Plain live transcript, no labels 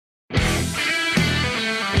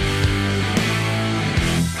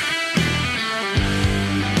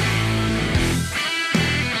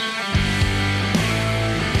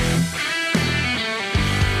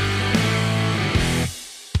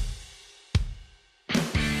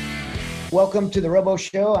Welcome to the Robo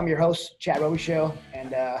Show. I'm your host, Chad Robichaux,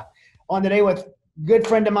 and on today with a good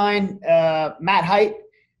friend of mine, Matt Heidt.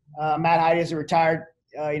 Matt Heidt is a retired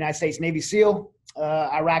United States Navy SEAL,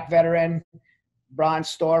 Iraq veteran, Bronze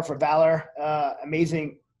Star for Valor,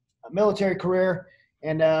 amazing military career,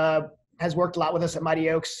 and has worked a lot with us at Mighty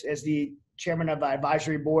Oaks as the chairman of the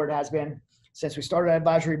advisory board, has been since we started the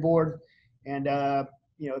advisory board, and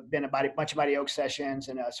been about a bunch of Mighty Oaks sessions,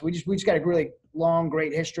 and so we just got a really long,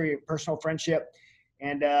 great history of personal friendship,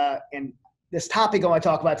 and this topic I want to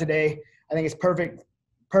talk about today, I think it's perfect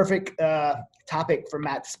topic for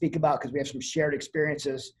Matt to speak about because we have some shared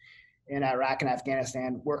experiences in Iraq and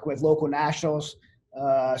Afghanistan, work with local nationals.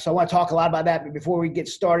 So I want to talk a lot about that, but before we get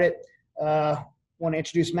started, I want to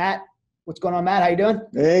introduce Matt. What's going on, Matt? How you doing?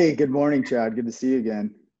 Hey, good morning, Chad. Good to see you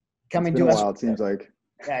again. Coming it's been to a us. while, it seems like.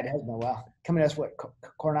 Yeah, it has been a while. Coming to us, what,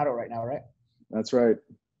 Coronado right now, right? That's right.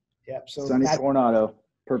 Yep. So sunny Coronado.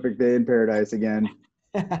 Perfect day in paradise again.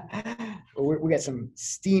 we got some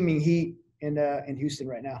steaming heat in Houston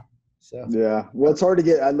right now. So yeah, well, it's hard to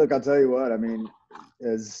get. I'll tell you what. I mean,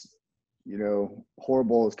 as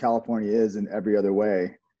horrible as California is in every other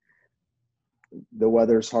way, the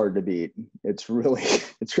weather's hard to beat. It's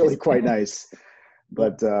really quite nice.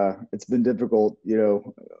 But it's been difficult,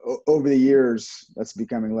 over the years. That's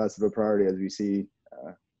becoming less of a priority as we see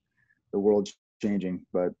the world changing.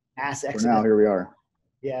 But mass for exodus. now, here we are.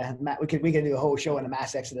 Yeah, Matt, we could do a whole show on the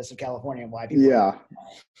mass exodus of California and why people. Yeah,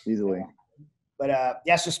 easily. But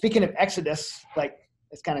so speaking of exodus, like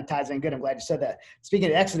this kind of ties in good. I'm glad you said that. Speaking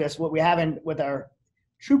of exodus, what we have with our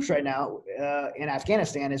troops right now in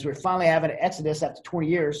Afghanistan is we're finally having an exodus after 20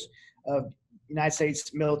 years of United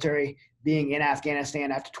States military being in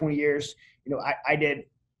Afghanistan. After 20 years, I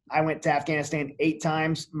went to Afghanistan 8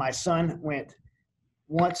 times. My son went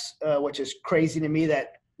once, which is crazy to me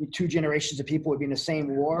that 2 generations of people would be in the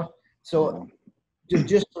same war. So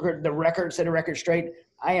just for the record, set a record straight,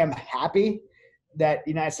 I am happy that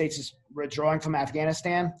the United States is withdrawing from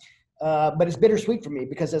Afghanistan. But it's bittersweet for me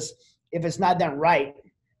because if it's not done right,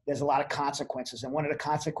 there's a lot of consequences. And one of the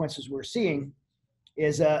consequences we're seeing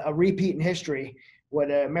is a repeat in history. What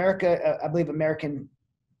America, I believe American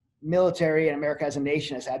military and America as a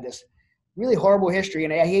nation has had this really horrible history.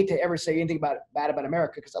 And I hate to ever say anything bad about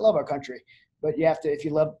America because I love our country. But you have to, if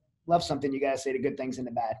you love something, you got to say the good things and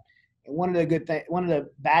the bad. And one of the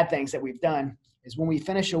bad things that we've done is when we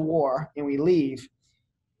finish a war and we leave,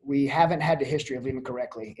 we haven't had the history of leaving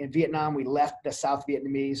correctly. In Vietnam, we left the South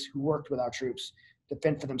Vietnamese who worked with our troops to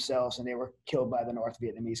fend for themselves, and they were killed by the North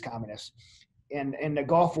Vietnamese communists. And in the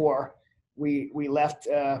Gulf War, we left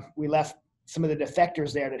some of the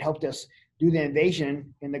defectors there that helped us do the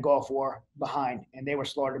invasion in the Gulf War behind, and they were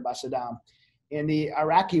slaughtered by Saddam. In the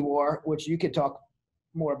Iraqi War, which you could talk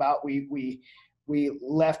more about, we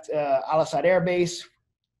left Al-Assad Air Base,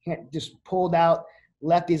 just pulled out,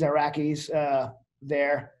 left these Iraqis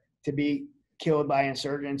there to be killed by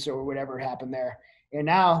insurgents or whatever happened there. And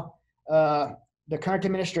now the current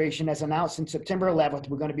administration has announced in September 11th,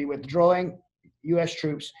 we're going to be withdrawing U.S.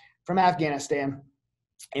 troops from Afghanistan.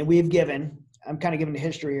 And I'm kind of giving the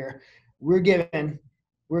history here. We're giving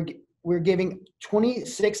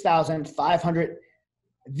 26,500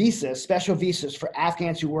 visas, special visas for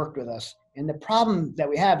Afghans who worked with us. And the problem that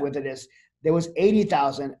we have with it is there was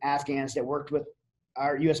 80,000 Afghans that worked with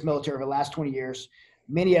our U.S. military over the last 20 years.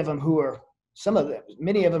 Many of them who worked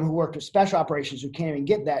with special operations who can't even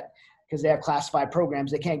get that because they have classified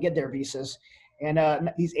programs. They can't get their visas. And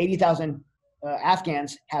these 80,000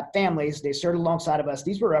 Afghans have families. They served alongside of us.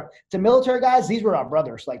 These were to military guys. These were our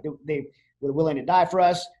brothers. Like they were willing to die for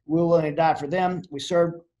us. We were willing to die for them. We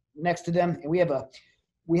served next to them, and we have a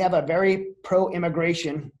very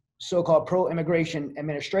pro-immigration, so-called pro-immigration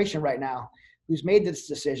administration right now, who's made this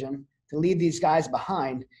decision to leave these guys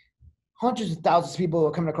behind. Hundreds of thousands of people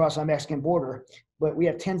are coming across our Mexican border, but we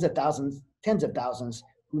have tens of thousands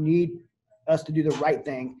who need us to do the right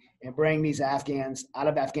thing and bring these Afghans out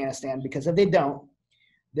of Afghanistan, because if they don't,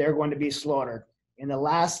 they're going to be slaughtered. In the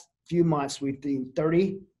last few months, we've seen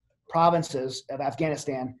 30 provinces of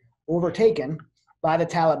Afghanistan overtaken by the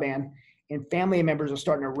Taliban, and family members are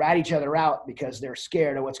starting to rat each other out because they're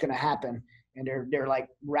scared of what's going to happen. And they're like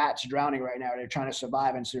rats drowning right now. They're trying to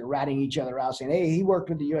survive, and so they're ratting each other out, saying, hey, he worked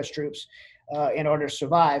with the U.S. troops in order to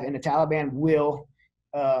survive, and the Taliban will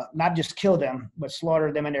not just kill them, but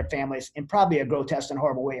slaughter them and their families in probably a grotesque and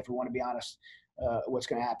horrible way, if we want to be honest, what's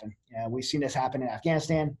going to happen. We've seen this happen in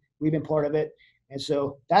Afghanistan. We've been part of it. And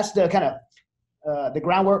so that's the kind of the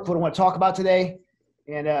groundwork for what I want to talk about today.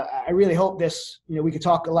 And I really hope this, we could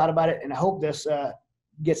talk a lot about it, and I hope this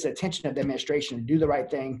gets the attention of the administration to do the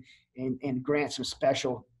right thing and grant some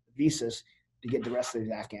special visas to get the rest of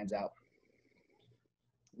these Afghans out.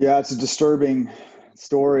 Yeah, it's a disturbing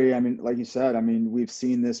story. I mean, like you said, I mean, we've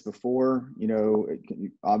seen this before. You know,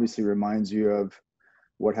 it obviously reminds you of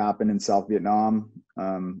what happened in South Vietnam,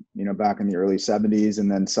 you know, back in the early 70s, and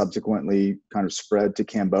then subsequently kind of spread to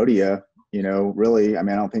Cambodia. You know, really, I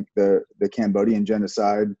mean, I don't think the Cambodian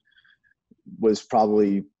genocide was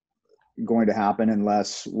probably going to happen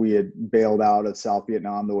unless we had bailed out of South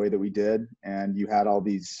Vietnam the way that we did. And you had all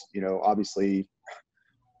these, you know, obviously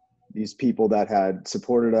these people that had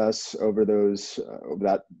supported us over over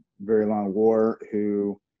that very long war,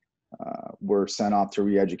 who were sent off to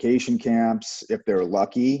re-education camps if they're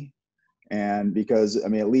lucky. And because, I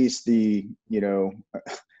mean, at least the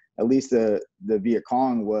Viet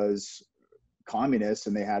Cong was communist,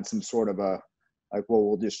 and they had some sort of a, like, well,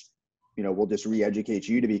 we'll just re-educate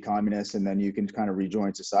you to be communist, and then you can kind of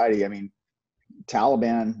rejoin society. I mean,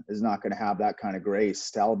 Taliban is not going to have that kind of grace.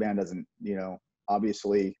 Taliban doesn't, you know,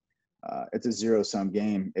 obviously it's a zero-sum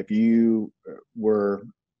game. If you were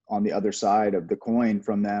on the other side of the coin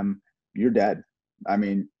from them, you're dead. I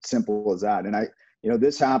mean, simple as that. And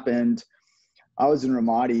this happened. I was in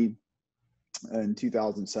Ramadi in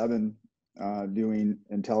 2007, doing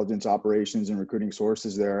intelligence operations and recruiting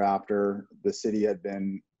sources there after the city had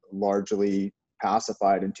been largely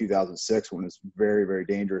pacified in 2006, when it was a very, very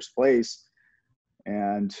dangerous place.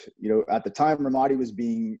 And, you know, at the time, Ramadi was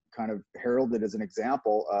being kind of heralded as an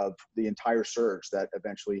example of the entire surge that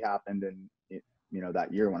eventually happened in, you know,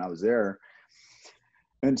 that year when I was there.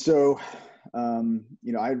 And so,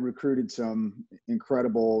 you know, I recruited some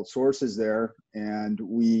incredible sources there, and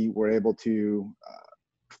we were able to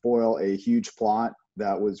foil a huge plot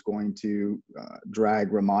that was going to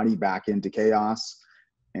drag Ramadi back into chaos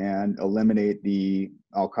and eliminate the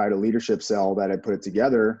Al-Qaeda leadership cell that had put it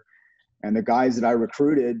together. And the guys that I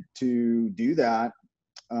recruited to do that,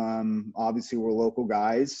 obviously were local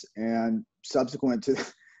guys. And subsequent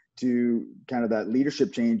to kind of that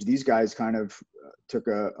leadership change, these guys kind of took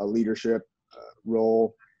a leadership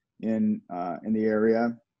role in the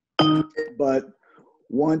area. But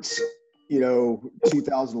once, you know,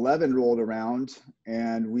 2011 rolled around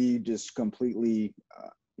and we just completely,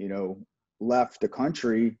 you know, left the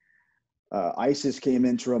country, ISIS came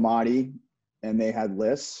into Ramadi, and they had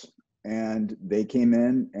lists, and they came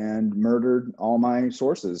in and murdered all my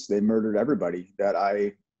sources. They murdered everybody that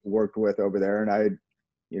I worked with over there. And I,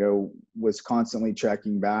 you know, was constantly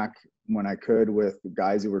checking back when I could with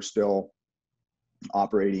guys who were still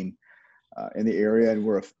operating in the area and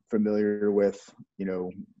were familiar with, you know,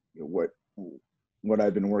 what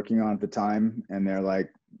I've been working on at the time. And they're like,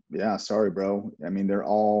 yeah, sorry, bro. I mean, they're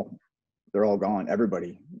all gone.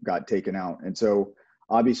 Everybody got taken out. And so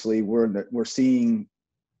obviously we're seeing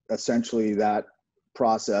essentially that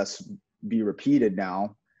process be repeated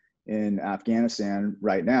now in Afghanistan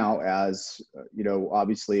right now, as, you know,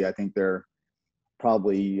 obviously I think they're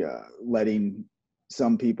probably letting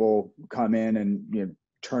some people come in and, you know,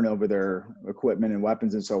 turn over their equipment and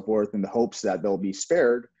weapons and so forth in the hopes that they'll be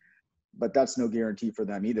spared, but that's no guarantee for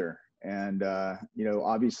them either. And, you know,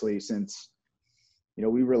 obviously, since, you know,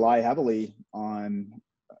 we rely heavily on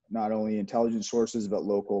not only intelligence sources, but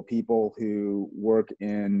local people who work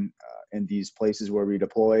in these places where we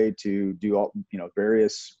deploy to do all, you know,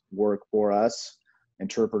 various work for us,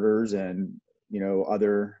 interpreters and, you know,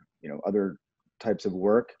 other types of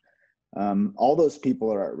work. All those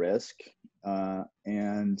people are at risk,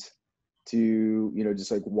 and to, you know,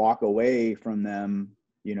 just like walk away from them,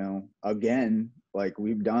 you know, again, like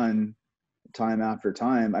we've done time after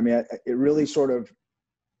time. I mean, it really sort of,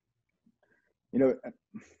 you know,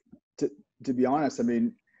 to be honest, I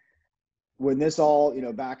mean, when this all, you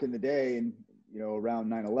know, back in the day and, you know, around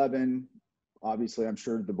 9/11, obviously, I'm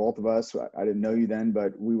sure the both of us, I didn't know you then,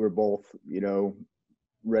 but we were both, you know,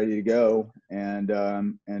 ready to go and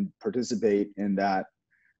participate in that,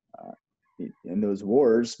 in those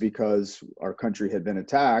wars, because our country had been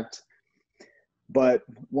attacked. But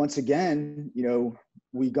once again, you know,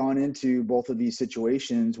 we gone into both of these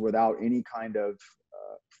situations without any kind of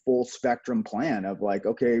full spectrum plan of like,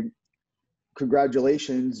 okay,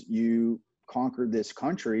 congratulations, you conquered this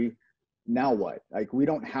country. Now what? Like, we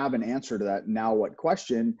don't have an answer to that now what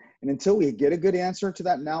question. And until we get a good answer to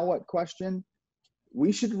that now what question,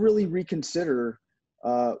 we should really reconsider,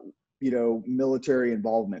 you know, military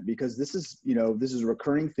involvement, because this is, you know, this is a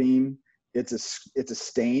recurring theme. It's a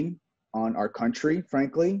stain on our country,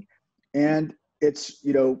 frankly. And it's,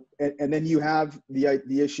 you know, and then you have the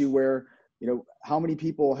issue where, you know, how many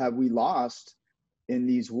people have we lost in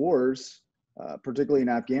these wars, particularly in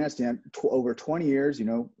Afghanistan, over 20 years, you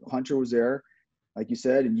know, Hunter was there. like you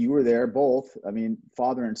said, and you were there both. I mean,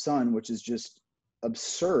 father and son, which is just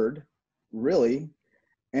absurd, really.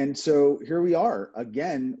 And so here we are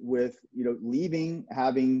again with, leaving,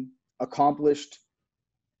 having accomplished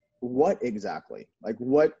what exactly? Like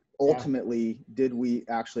what ultimately did we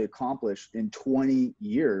actually accomplish in 20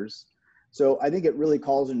 years? So I think it really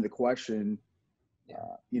calls into the question,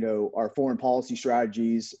 our foreign policy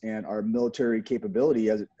strategies and our military capability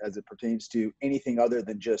as it pertains to anything other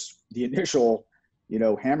than just the initial,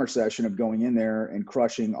 hammer session of going in there and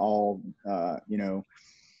crushing all,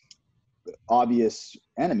 obvious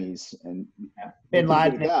enemies and Bin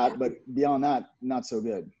Laden. That, but beyond that, not so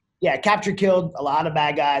good. Yeah, captured, killed a lot of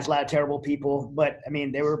bad guys, a lot of terrible people, but I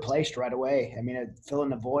mean, they were replaced right away. I mean,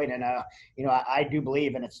 filling the void. And, I do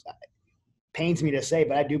believe, and it pains me to say,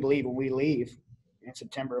 but I do believe when we leave in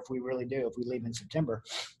September, if we leave in September,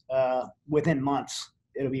 within months,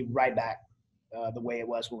 it'll be right back the way it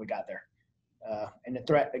was when we got there. And the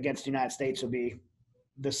threat against the United States will be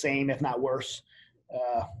the same, if not worse,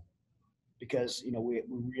 because, we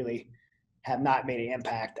really have not made an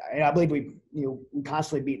impact. And I believe we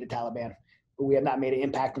constantly beat the Taliban, but we have not made an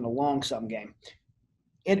impact in the long sum game.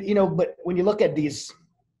 And, but when you look at these,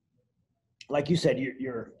 like you said,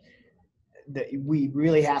 we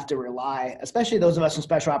really have to rely, especially those of us in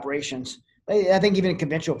special operations. I think even in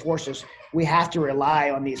conventional forces, we have to rely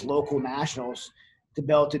on these local nationals to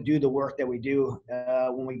be able to do the work that we do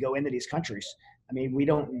when we go into these countries. I mean, we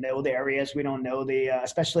don't know the areas. We don't know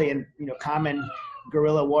especially in, common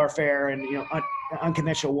guerrilla warfare and,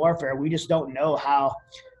 unconventional warfare. We just don't know how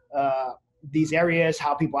these areas,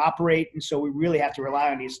 how people operate. And so we really have to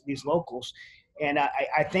rely on these locals. And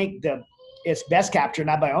I think it's best captured,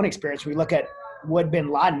 not by our own experience. We look at what bin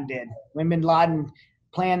Laden did. When bin Laden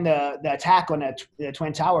planned the attack on the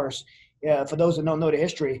Twin Towers, for those that don't know the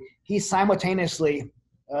history, he simultaneously,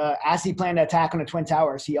 as he planned the attack on the Twin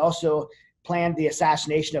Towers, he also planned the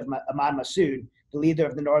assassination of Ahmad Massoud, the leader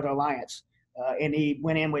of the Northern Alliance. And he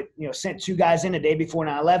went in with, sent 2 guys in the day before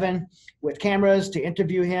 9/11 with cameras to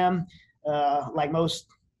interview him. Like most,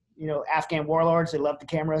 Afghan warlords, they love the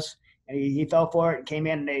cameras. And he fell for it and came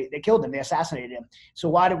in and they killed him. They assassinated him. So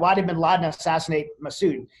why did bin Laden assassinate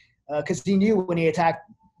Massoud? Because he knew when he attacked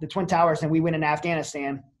the Twin Towers and we went in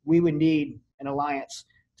Afghanistan, we would need an alliance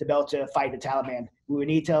to be able to fight the Taliban. We would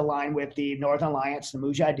need to align with the Northern Alliance, the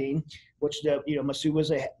Mujahideen, which Massoud was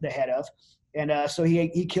the head of. And so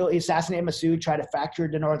he assassinated Massoud, tried to fracture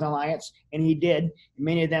the Northern Alliance, and he did.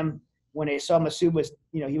 Many of them, when they saw Massoud was,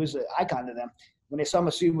 he was an icon to them. When they saw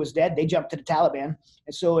Massoud was dead, they jumped to the Taliban.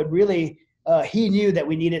 And so it really, he knew that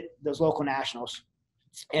we needed those local nationals.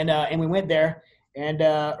 And we went there and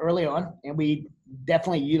early on, and we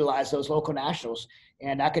definitely utilized those local nationals.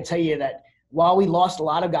 And I could tell you that while we lost a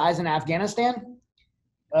lot of guys in Afghanistan,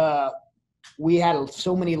 we had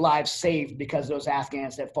so many lives saved because of those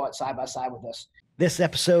Afghans that fought side by side with us. This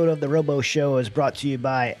episode of the Robo Show is brought to you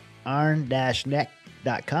by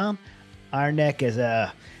iron-neck.com. Iron Neck is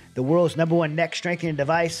the world's #1 neck strengthening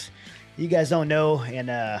device. You guys don't know, in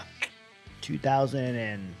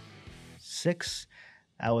 2006,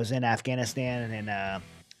 I was in Afghanistan and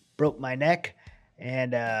broke my neck.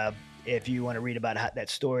 And if you want to read about that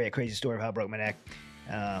story, a crazy story of how I broke my neck,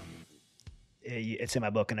 it's in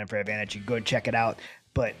my book, An Unfair Advantage. You can go and check it out.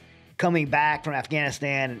 But coming back from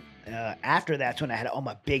Afghanistan, after that's when I had all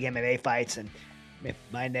my big MMA fights and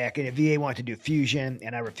my neck. And the VA wanted to do fusion,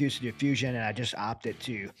 and I refused to do fusion, and I just opted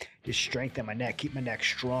to just strengthen my neck, keep my neck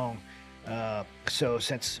strong. So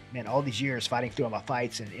since, all these years fighting through all my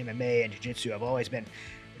fights in MMA and jiu-jitsu, I've always been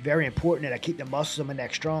very important that I keep the muscles of my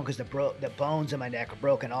neck strong because the bones in my neck are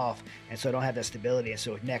broken off, and so I don't have that stability. And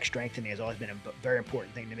so neck strengthening has always been a very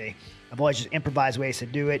important thing to me. I've always just improvised ways to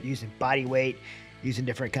do it, using body weight, using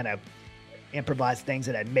different kind of improvised things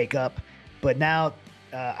that I'd make up. But now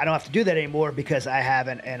I don't have to do that anymore because I have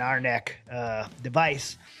an Iron Neck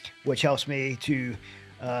device, which helps me to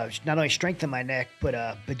not only strengthen my neck,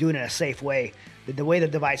 but do it in a safe way. The way the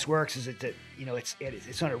device works is that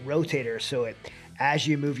it's on a rotator, so as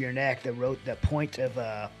you move your neck, the point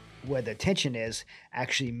of where the tension is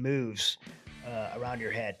actually moves around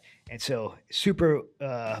your head, and so super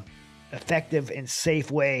effective and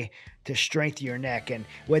safe way to strengthen your neck. And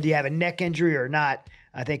whether you have a neck injury or not,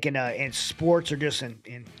 I think in sports or just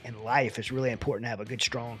in life, it's really important to have a good,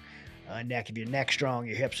 strong neck. If your neck's strong,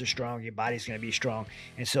 your hips are strong, your body's going to be strong.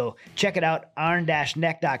 And so check it out,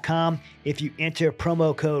 iron-neck.com. If you enter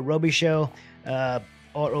promo code Robichaux,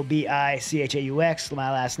 Robichaux,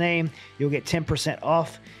 my last name, you'll get 10%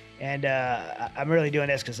 off. And I'm really doing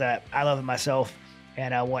this because I love it myself,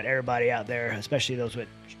 and I want everybody out there, especially those with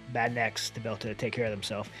bad necks, to be able to take care of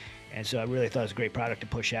themselves. And so I really thought it was a great product to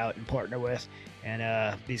push out and partner with.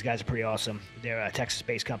 And these guys are pretty awesome. They're a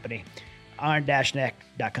Texas-based company.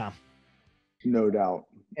 iron-neck.com. No doubt.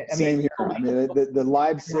 Same here. I mean, the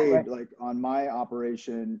lives saved, like on my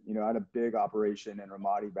operation, I had a big operation in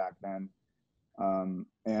Ramadi back then.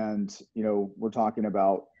 And, we're talking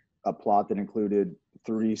about a plot that included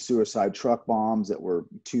 3 suicide truck bombs that were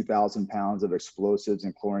 2,000 pounds of explosives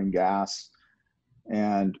and chlorine gas,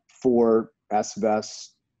 and 4 SVS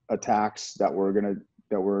attacks that were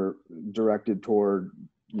directed toward,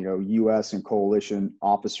 U.S. and coalition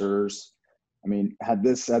officers. I mean, had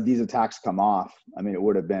these attacks come off, I mean, it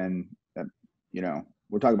would have been,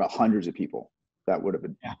 we're talking about hundreds of people that would have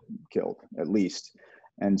been killed at least.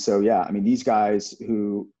 And so, yeah, I mean, these guys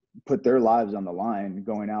who put their lives on the line,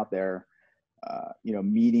 going out there,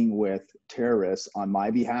 meeting with terrorists on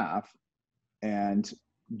my behalf and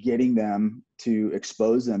getting them to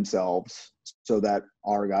expose themselves so that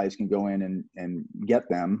our guys can go in and get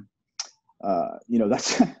them.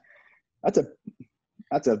 That's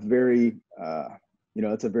a very,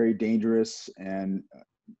 it's a very dangerous and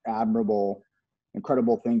admirable,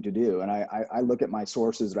 incredible thing to do. And I look at my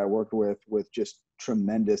sources that I worked with just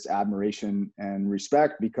tremendous admiration and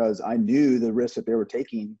respect, because I knew the risk that they were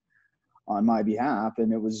taking on my behalf.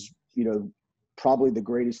 And it was, probably the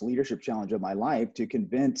greatest leadership challenge of my life to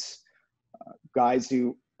convince guys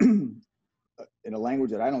who, in a language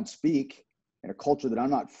that I don't speak, in a culture that I'm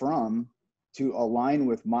not from, to align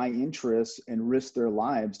with my interests and risk their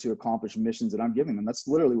lives to accomplish missions that I'm giving them. That's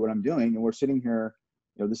literally what I'm doing. And we're sitting here,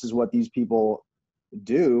 this is what these people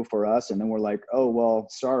do for us. And then we're like, oh, well,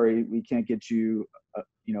 sorry, we can't get you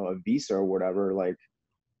a visa or whatever. Like,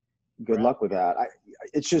 good luck with that.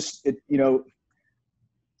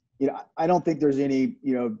 I don't think there's any,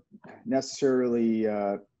 necessarily,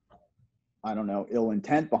 ill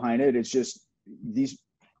intent behind it. It's just we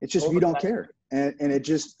don't care. And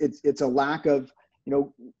it's a lack of,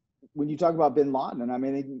 when you talk about bin Laden, and I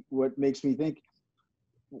mean, what makes me think,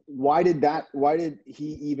 why did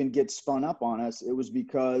he even get spun up on us? It was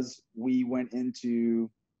because we went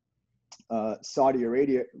into Saudi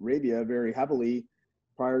Arabia very heavily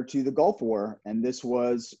prior to the Gulf War. And this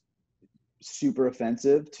was super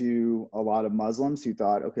offensive to a lot of Muslims who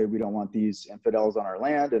thought, okay, we don't want these infidels on our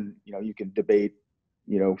land. And, you can debate,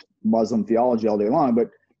 Muslim theology all day long, but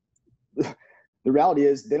the reality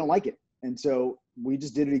is they don't like it. And so we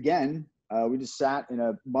just did it again. We just sat in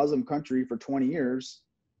a Muslim country for 20 years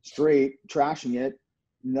straight, trashing it.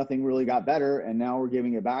 Nothing really got better. And now we're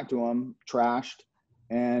giving it back to them, trashed.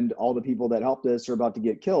 And all the people that helped us are about to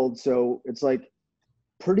get killed. So it's like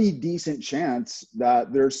pretty decent chance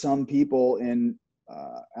that there's some people in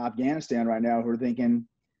Afghanistan right now who are thinking,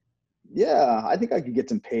 yeah, I think I could get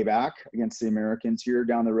some payback against the Americans here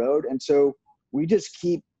down the road. And so we just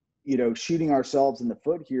keep, shooting ourselves in the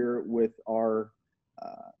foot here with our,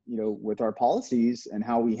 with our policies and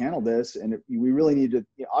how we handle this. And we really need to,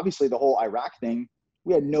 obviously the whole Iraq thing,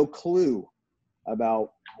 we had no clue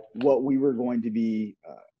about what we were going to be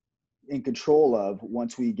in control of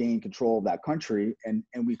once we gained control of that country. And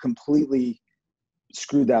we completely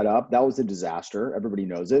screwed that up. That was a disaster. Everybody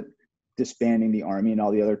knows it, disbanding the army and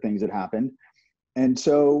all the other things that happened. And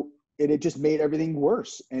so it just made everything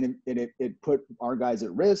worse, and it put our guys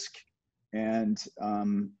at risk. And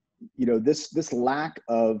this lack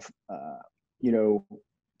of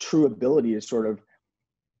true ability to sort of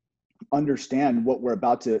understand what we're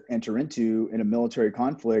about to enter into in a military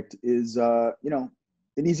conflict is it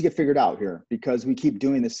needs to get figured out here, because we keep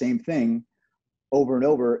doing the same thing over and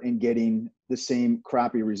over and getting the same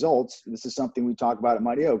crappy results. This is something we talk about at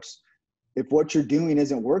Mighty Oaks. If what you're doing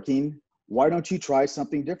isn't working, why don't you try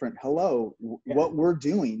something different? Hello, what we're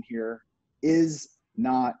doing here is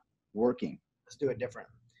not working. Let's do it different.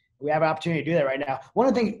 We have an opportunity to do that right now. One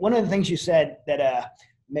of the things you said that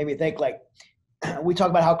made me think, like, we talk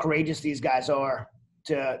about how courageous these guys are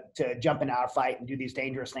to jump in our fight and do these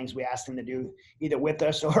dangerous things we ask them to do, either with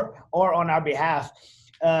us or on our behalf.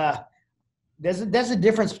 There's a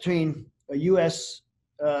difference between a U.S.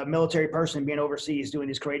 Military person being overseas doing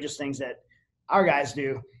these courageous things that our guys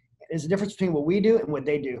do. There's a difference between what we do and what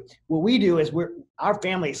they do. What we do is our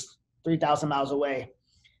family's 3,000 miles away.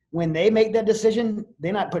 When they make that decision,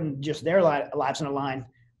 they're not putting just their lives on the line.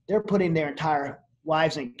 They're putting their entire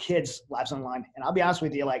wives and kids' lives on the line. And I'll be honest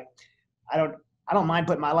with you, like, I don't mind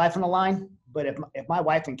putting my life on the line, but if my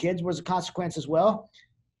wife and kids was a consequence as well,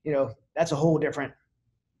 that's a whole different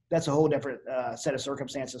set of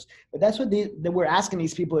circumstances. But that's what that we're asking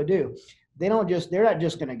these people to do. They're not just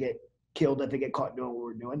going to get killed if they get caught doing what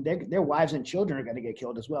we're doing. Their wives and children are going to get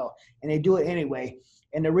killed as well, and they do it anyway.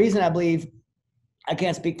 And the reason I believe I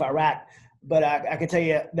can't speak for Iraq, but I can tell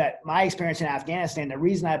you that my experience in Afghanistan, the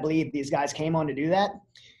reason I believe these guys came on to do that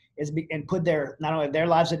and put not only their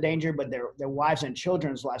lives in danger, but their wives and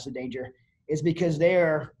children's lives in danger, is because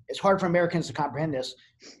it's hard for Americans to comprehend this,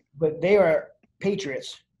 but they are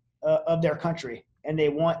patriots of their country, and they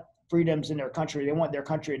want freedoms in their country. They want their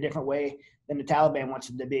country a different way than the Taliban wants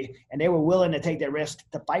it to be. And they were willing to take their risk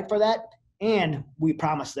to fight for that. And we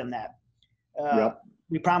promised them that.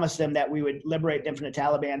 We promised them that we would liberate them from the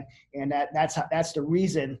Taliban. And that's the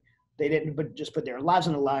reason they didn't just put their lives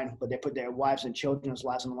on the line, but they put their wives and children's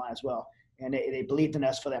lives on the line as well. And they believed in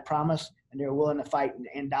us for that promise, and they were willing to fight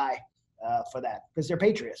and die for that, because they're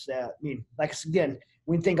patriots. I mean, like, again,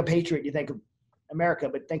 when you think of patriot, you think of America,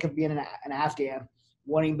 but think of being an Afghan,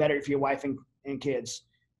 wanting better for your wife and kids,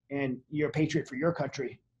 and you're a patriot for your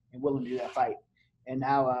country and willing to do that fight. And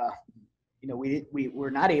now, we're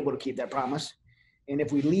not able to keep that promise. And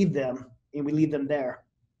if we leave them there,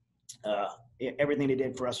 everything they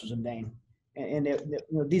did for us was in vain. And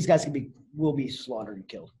these guys will be slaughtered and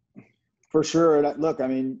killed. For sure. And look, I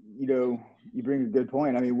mean, you bring a good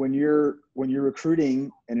point. I mean, when you're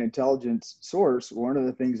recruiting an intelligence source, one of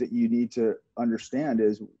the things that you need to understand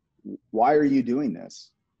is, why are you doing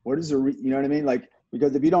this? What is you know what I mean? Like,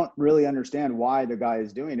 because if you don't really understand why the guy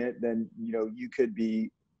is doing it, then, you could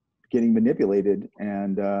be getting manipulated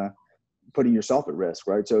and putting yourself at risk,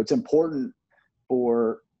 right? So it's important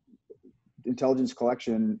for intelligence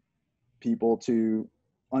collection people to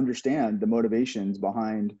understand the motivations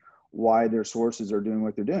behind why their sources are doing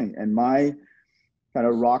what they're doing. And my kind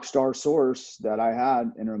of rock star source that I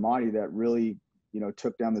had in Ramadi that really,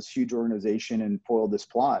 took down this huge organization and foiled this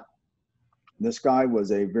plot. This guy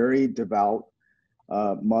was a very devout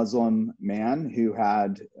Muslim man who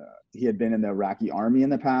he had been in the Iraqi army in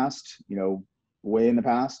the past, way in the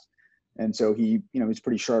past. And so he's a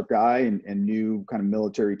pretty sharp guy and knew kind of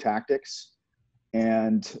military tactics.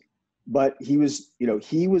 But he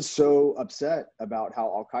was so upset about how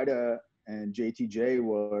Al-Qaeda and JTJ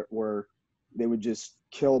were they would just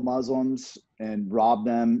kill Muslims and rob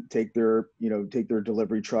them, take their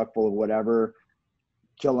delivery truck full of whatever,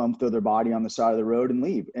 kill them, throw their body on the side of the road and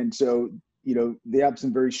leave. And so, they have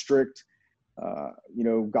some very strict,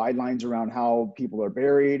 guidelines around how people are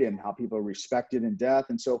buried and how people are respected in death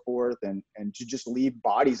and so forth. And to just leave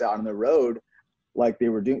bodies out on the road like they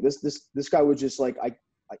were doing this guy was just like,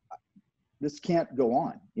 this can't go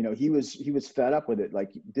on. He was fed up with it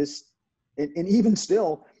like this. And even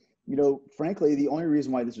still, frankly, the only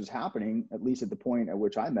reason why this was happening, at least at the point at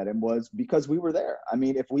which I met him, was because we were there. I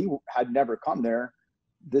mean, if we had never come there,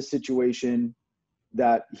 this situation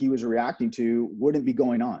that he was reacting to wouldn't be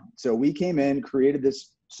going on. So we came in, created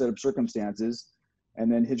this set of circumstances, and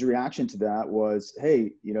then his reaction to that was,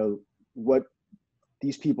 hey, what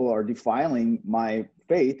these people are defiling my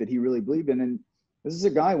faith that he really believed in. And this is a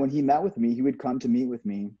guy, when he met with me, he would come to meet with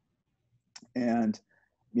me. And,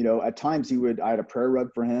 at times I had a prayer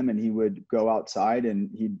rug for him, and he would go outside and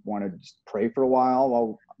he'd want to just pray for a while.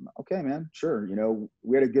 Well, okay, man, sure.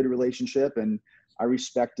 We had a good relationship, and I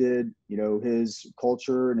respected, his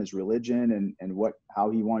culture and his religion and how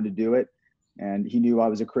he wanted to do it. And he knew I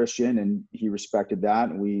was a Christian, and he respected that.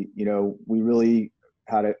 And we really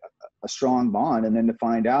had a strong bond. And then to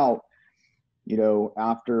find out,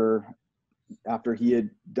 after he had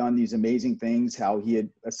done these amazing things, how he had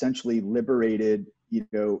essentially liberated,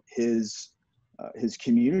 his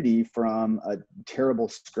community from a terrible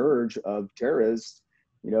scourge of terrorists,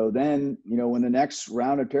 then, when the next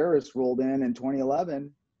round of terrorists rolled in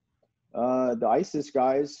 2011, the ISIS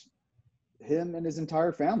guys, him and his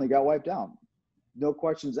entire family got wiped out. No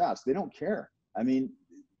questions asked. They don't care. I mean,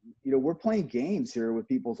 we're playing games here with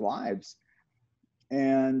people's lives.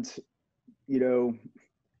 And,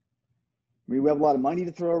 we have a lot of money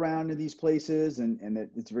to throw around in these places, and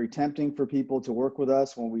it's very tempting for people to work with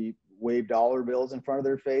us when we wave dollar bills in front of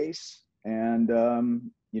their face. And,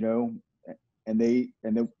 and they,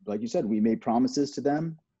 like you said, we made promises to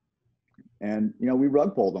them, and, we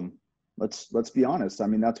rug pulled them. Let's be honest. I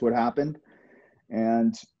mean, that's what happened,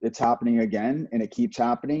 and it's happening again, and it keeps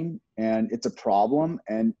happening, and it's a problem.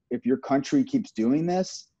 And if your country keeps doing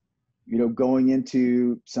this, going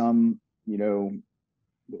into some,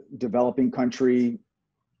 developing country,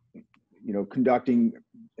 conducting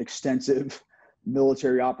extensive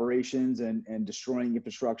military operations and destroying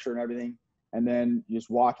infrastructure and everything, and then just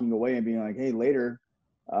walking away and being like, hey, later,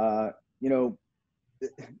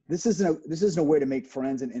 this isn't a way to make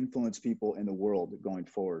friends and influence people in the world going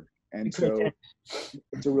forward. And so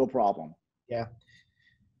it's a real problem. Yeah,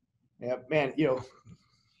 man,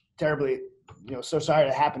 terribly, so sorry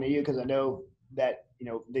that happened to you, because I know that, you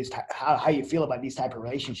know, how you feel about these type of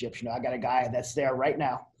relationships. You know, I got a guy that's there right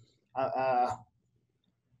now.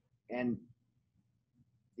 And,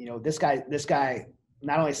 you know, this guy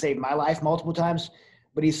not only saved my life multiple times,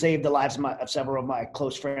 but he saved the lives of several of my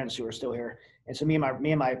close friends who are still here. And so me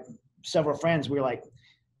and my several friends, we were like,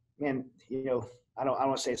 man, you know, I don't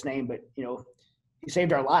want to say his name, but, you know, he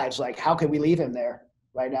saved our lives. Like, how could we leave him there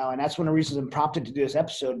right now? And that's one of the reasons I'm prompted to do this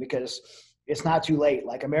episode, because it's not too late.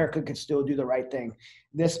 Like, America could still do the right thing.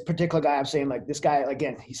 This particular guy, I'm saying, like, this guy,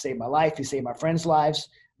 again, he saved my life. He saved my friends' lives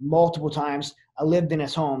multiple times. I lived in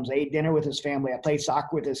his homes. I ate dinner with his family. I played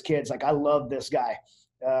soccer with his kids. Like, I love this guy.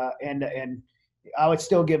 And I would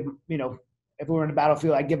still give, you know, if we were in the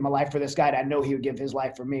battlefield, I'd give my life for this guy. I know he would give his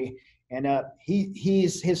life for me. And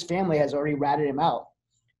his family has already ratted him out,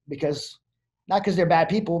 because not because they're bad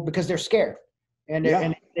people, because they're scared. And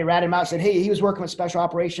they ratted him out and said, hey, he was working with special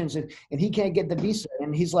operations and he can't get the visa.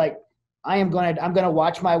 And he's like, I'm going to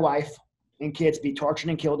watch my wife and kids be tortured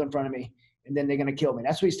and killed in front of me. And then they're going to kill me.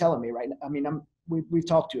 That's what he's telling me right now. I mean, we've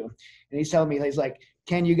talked to him, and he's telling me, he's like,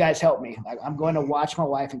 can you guys help me? Like, I'm going to watch my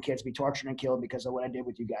wife and kids be tortured and killed because of what I did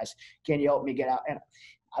with you guys. Can you help me get out? And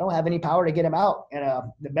I don't have any power to get him out. And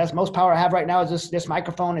the most power I have right now is this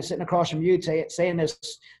microphone and sitting across from you, telling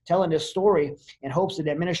this story, in hopes that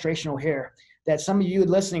the administration will hear that. Some of you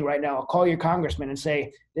listening right now will call your congressman and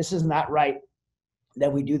say, this is not right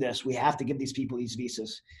that we do this. We have to give these people these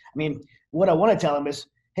visas. I mean, what I want to tell them is,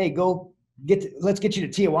 hey, let's get you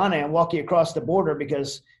to Tijuana and walk you across the border,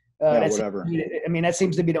 because whatever. I mean, that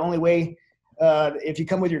seems to be the only way. If you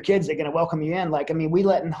come with your kids, they're going to welcome you in. Like, I mean, we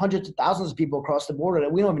let in hundreds of thousands of people across the border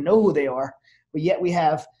that we don't even know who they are, but yet we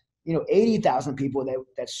have, you know, 80,000 people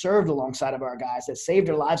that served alongside of our guys, that saved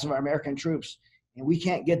the lives of our American troops, and we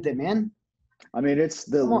can't get them in. I mean, it's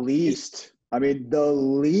the least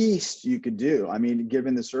you could do. I mean,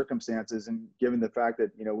 given the circumstances and given the fact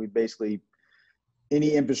that, you know, we basically,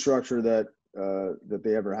 any infrastructure that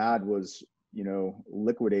they ever had was, you know,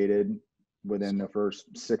 liquidated within the first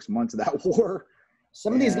 6 months of that war.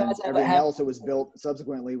 Some of these guys everything else that was built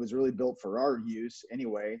subsequently was really built for our use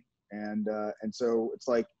anyway. And so it's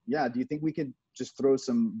like, yeah, do you think we could just throw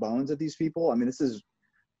some bones at these people? I mean, this is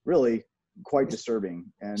really quite disturbing.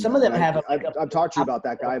 And some of them I've talked to you about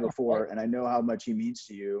that guy before, and I know how much he means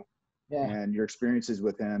to you and your experiences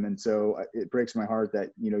with him. And so it breaks my heart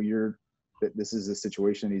that, you know, that this is the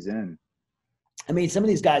situation he's in. I mean, some of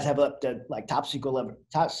these guys have up to like top secret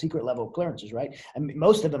level clearances, right? I mean,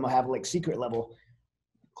 most of them will have like secret level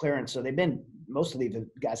clearance. So most of these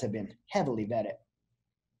guys have been heavily vetted.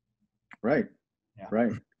 Right. Yeah.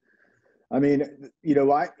 Right. I mean, you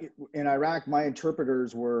know, in Iraq, my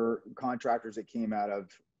interpreters were contractors that came out of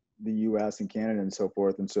the US and Canada and so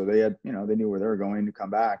forth. And so they had, you know, they knew where they were going to come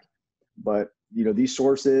back. But, you know, these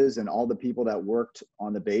sources and all the people that worked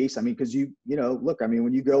on the base, I mean, because you know, look, I mean,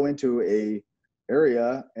 when you go into a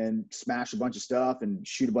area and smash a bunch of stuff and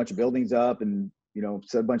shoot a bunch of buildings up and, you know,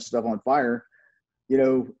 set a bunch of stuff on fire, you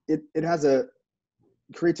know, it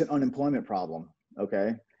creates an unemployment problem.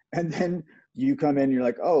 Okay. And then you come in, you're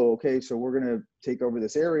like, oh, okay, so we're going to take over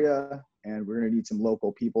this area and we're going to need some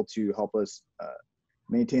local people to help us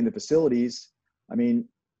maintain the facilities. I mean,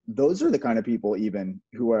 those are the kind of people even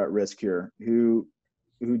who are at risk here, who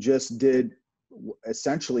just did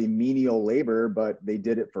essentially menial labor, but they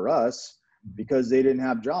did it for us because they didn't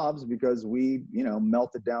have jobs, because we, you know,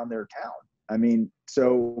 melted down their town. I mean,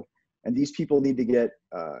 so, and these people need to get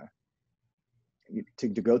to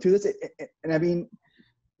go through this. And I mean,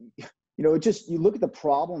 you know, you look at the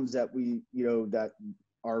problems that we, you know, that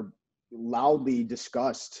are loudly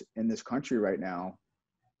discussed in this country right now,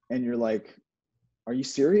 and you're like, are you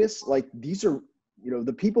serious? Like, these are, you know,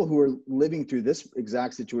 the people who are living through this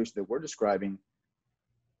exact situation that we're describing.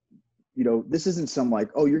 You know, this isn't some like,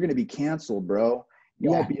 oh, you're going to be canceled, bro.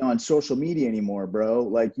 You won't be on social media anymore, bro.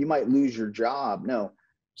 Like, you might lose your job. No,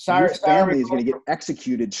 your family is going to get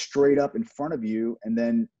executed straight up in front of you, and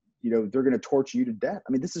then, you know, they're going to torture you to death.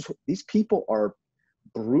 I mean, these people are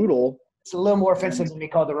brutal. It's a little more offensive than be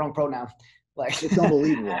called the wrong pronoun. Like, it's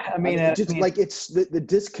unbelievable. I mean, like, it's the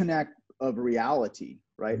disconnect of reality,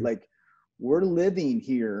 right? Mm-hmm. Like, we're living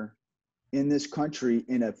here in this country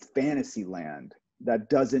in a fantasy land that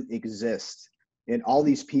doesn't exist, and all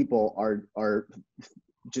these people are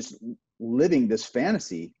just living this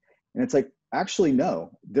fantasy. And it's like, actually,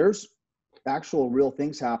 no, there's actual real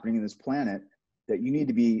things happening in this planet that you need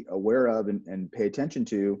to be aware of and pay attention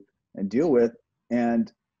to and deal with.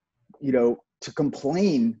 And, you know, to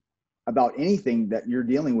complain about anything that you're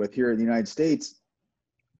dealing with here in the United States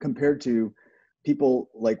compared to people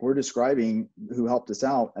like we're describing who helped us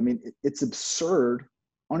out, I mean, it's absurd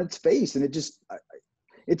on its face. And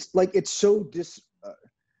it's like, it's so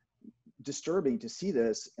disturbing to see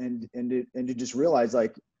this and to just realize,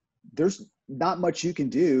 like, there's not much you can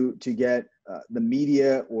do to get the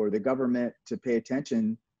media or the government to pay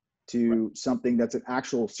attention to something that's an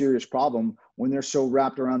actual serious problem when they're so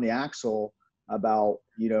wrapped around the axle about,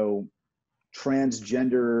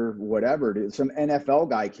 transgender, whatever it is. Some NFL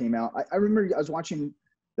guy came out. I remember I was watching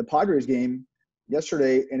the Padres game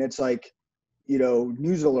yesterday, and it's like,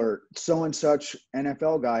 news alert, so and such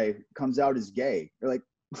NFL guy comes out as gay. They're like,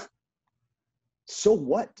 so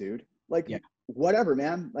what, dude? Like, whatever,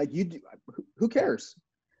 man. Like, who cares?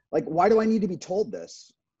 Like, why do I need to be told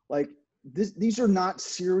this? Like, these are not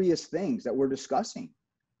serious things that we're discussing,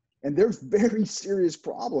 and there's very serious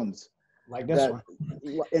problems. Like this one.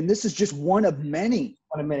 And this is just one of many.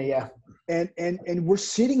 One of many, yeah. And we're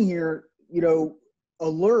sitting here,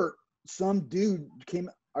 alert, some dude came,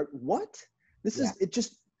 what? This is,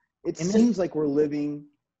 it seems like we're living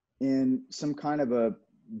in some kind of a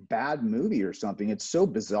bad movie or something. It's so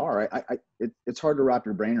bizarre. It's hard to wrap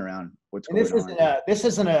your brain around what's going on. This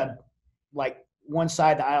isn't a, like, one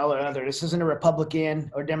side of the aisle or another. This isn't a Republican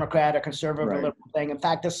or Democrat or conservative or liberal thing. In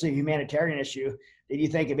fact, this is a humanitarian issue. If you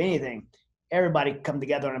think of anything, everybody come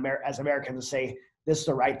together as Americans and say, this is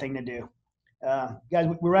the right thing to do. Guys,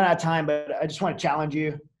 we run out of time, but I just want to challenge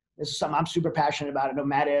you. This is something I'm super passionate about. I know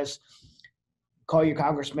Matt is. Call your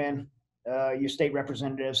congressmen, your state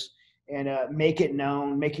representatives, and make it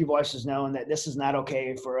known, make your voices known that this is not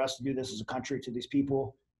okay for us to do this as a country to these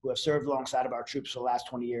people who have served alongside of our troops for the last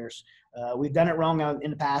 20 years. We've done it wrong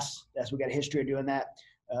in the past, as we got a history of doing that.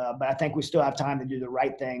 But I think we still have time to do the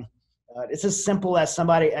right thing. It's as simple as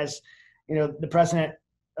somebody, as the president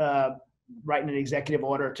writing an executive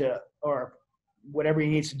order or whatever he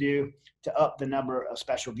needs to do to up the number of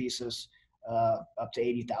special visas up to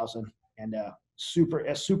 80,000, and a super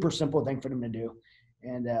simple thing for them to do,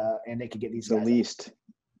 and they could get these.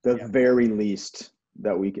 The very least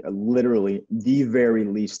that we could, literally the very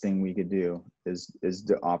least thing we could do is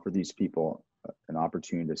to offer these people an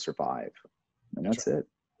opportunity to survive, and that's it.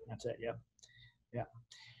 That's it. Yeah. Yeah.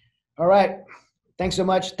 All right. Thanks so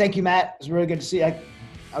much. Thank you, Matt. It's really good to see you.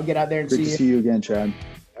 I'll get out there and see you. Good to see you again, Chad.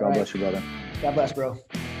 God bless you, brother. God bless, bro.